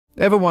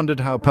Ever wondered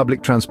how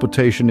public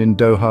transportation in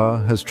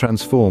Doha has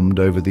transformed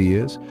over the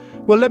years?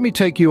 Well, let me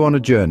take you on a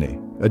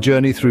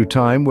journey through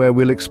time where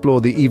we'll explore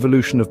the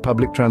evolution of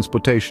public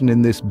transportation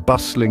in this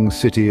bustling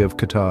city of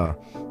Qatar.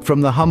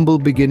 From the humble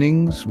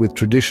beginnings with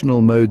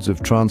traditional modes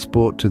of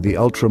transport to the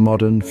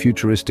ultra-modern,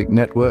 futuristic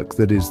network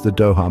that is the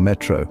Doha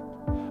Metro.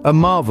 A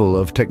marvel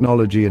of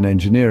technology and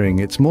engineering,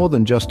 it's more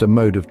than just a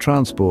mode of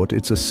transport,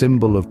 it's a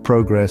symbol of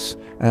progress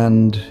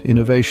and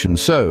innovation.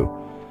 So,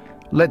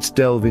 let's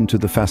delve into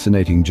the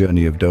fascinating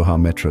journey of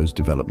Doha Metro's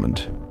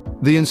development.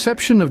 The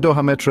inception of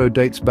Doha Metro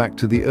dates back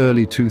to the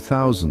early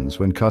 2000s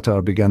when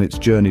Qatar began its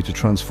journey to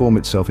transform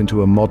itself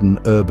into a modern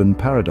urban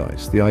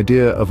paradise. The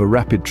idea of a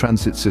rapid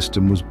transit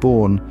system was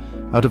born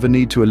out of a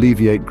need to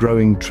alleviate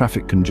growing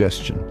traffic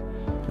congestion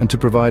and to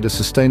provide a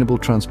sustainable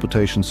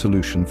transportation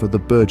solution for the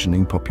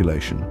burgeoning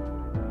population.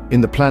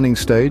 In the planning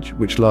stage,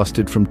 which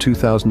lasted from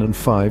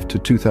 2005 to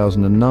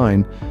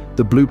 2009,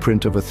 the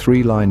blueprint of a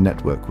three-line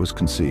network was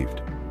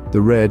conceived.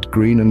 The red,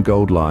 green and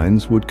gold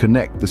lines would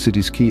connect the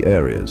city's key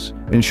areas,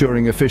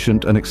 ensuring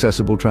efficient and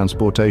accessible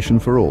transportation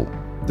for all.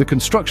 The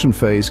construction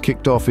phase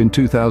kicked off in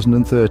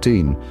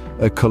 2013,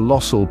 a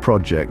colossal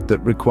project that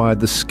required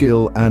the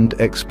skill and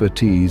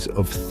expertise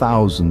of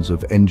thousands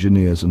of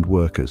engineers and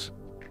workers.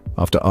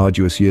 After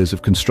arduous years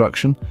of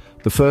construction,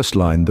 the first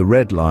line, the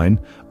red line,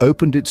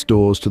 opened its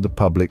doors to the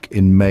public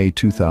in May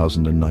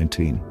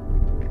 2019.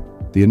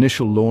 The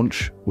initial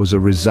launch was a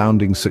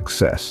resounding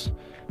success,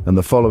 and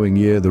the following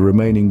year the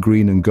remaining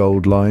green and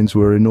gold lines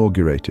were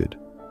inaugurated.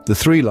 The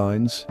three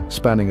lines,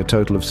 spanning a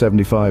total of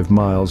 75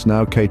 miles,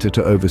 now cater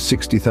to over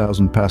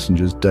 60,000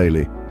 passengers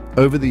daily.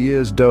 Over the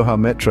years, Doha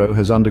Metro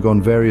has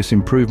undergone various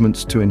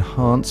improvements to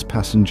enhance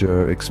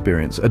passenger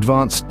experience.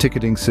 Advanced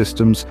ticketing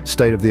systems,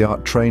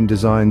 state-of-the-art train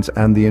designs,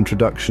 and the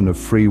introduction of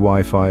free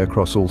Wi-Fi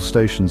across all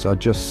stations are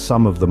just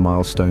some of the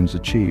milestones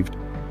achieved.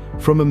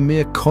 From a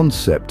mere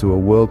concept to a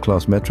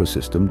world-class metro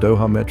system,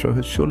 Doha Metro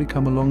has surely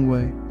come a long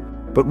way.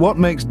 But what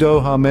makes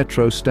Doha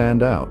Metro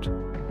stand out?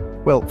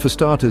 Well, for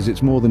starters,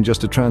 it's more than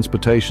just a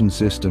transportation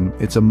system.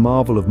 It's a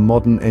marvel of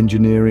modern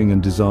engineering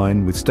and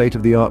design with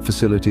state-of-the-art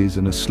facilities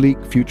and a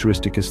sleek,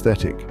 futuristic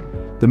aesthetic.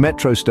 The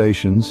metro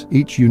stations,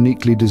 each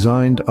uniquely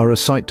designed, are a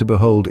sight to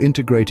behold,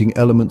 integrating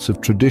elements of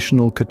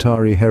traditional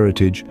Qatari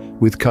heritage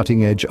with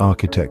cutting-edge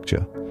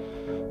architecture.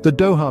 The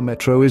Doha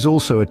Metro is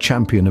also a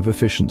champion of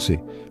efficiency.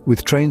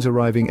 With trains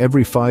arriving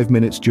every 5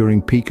 minutes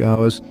during peak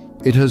hours,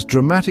 it has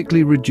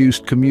dramatically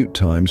reduced commute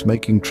times,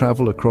 making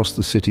travel across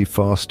the city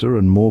faster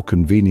and more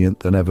convenient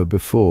than ever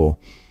before.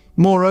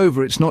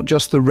 Moreover, it's not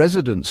just the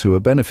residents who are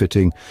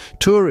benefiting.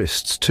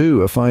 Tourists,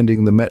 too, are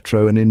finding the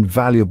metro an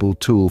invaluable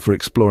tool for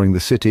exploring the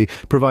city,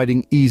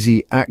 providing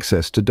easy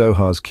access to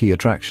Doha's key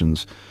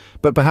attractions.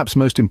 But perhaps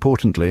most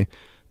importantly,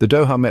 the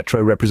Doha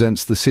Metro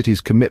represents the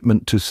city's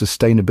commitment to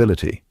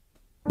sustainability.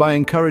 By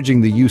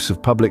encouraging the use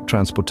of public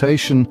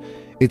transportation,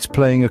 it's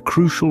playing a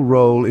crucial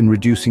role in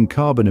reducing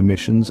carbon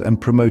emissions and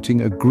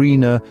promoting a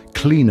greener,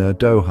 cleaner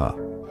Doha.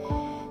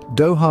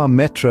 Doha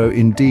Metro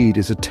indeed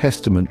is a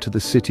testament to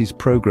the city's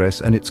progress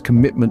and its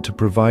commitment to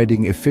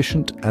providing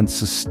efficient and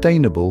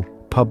sustainable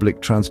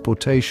public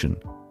transportation.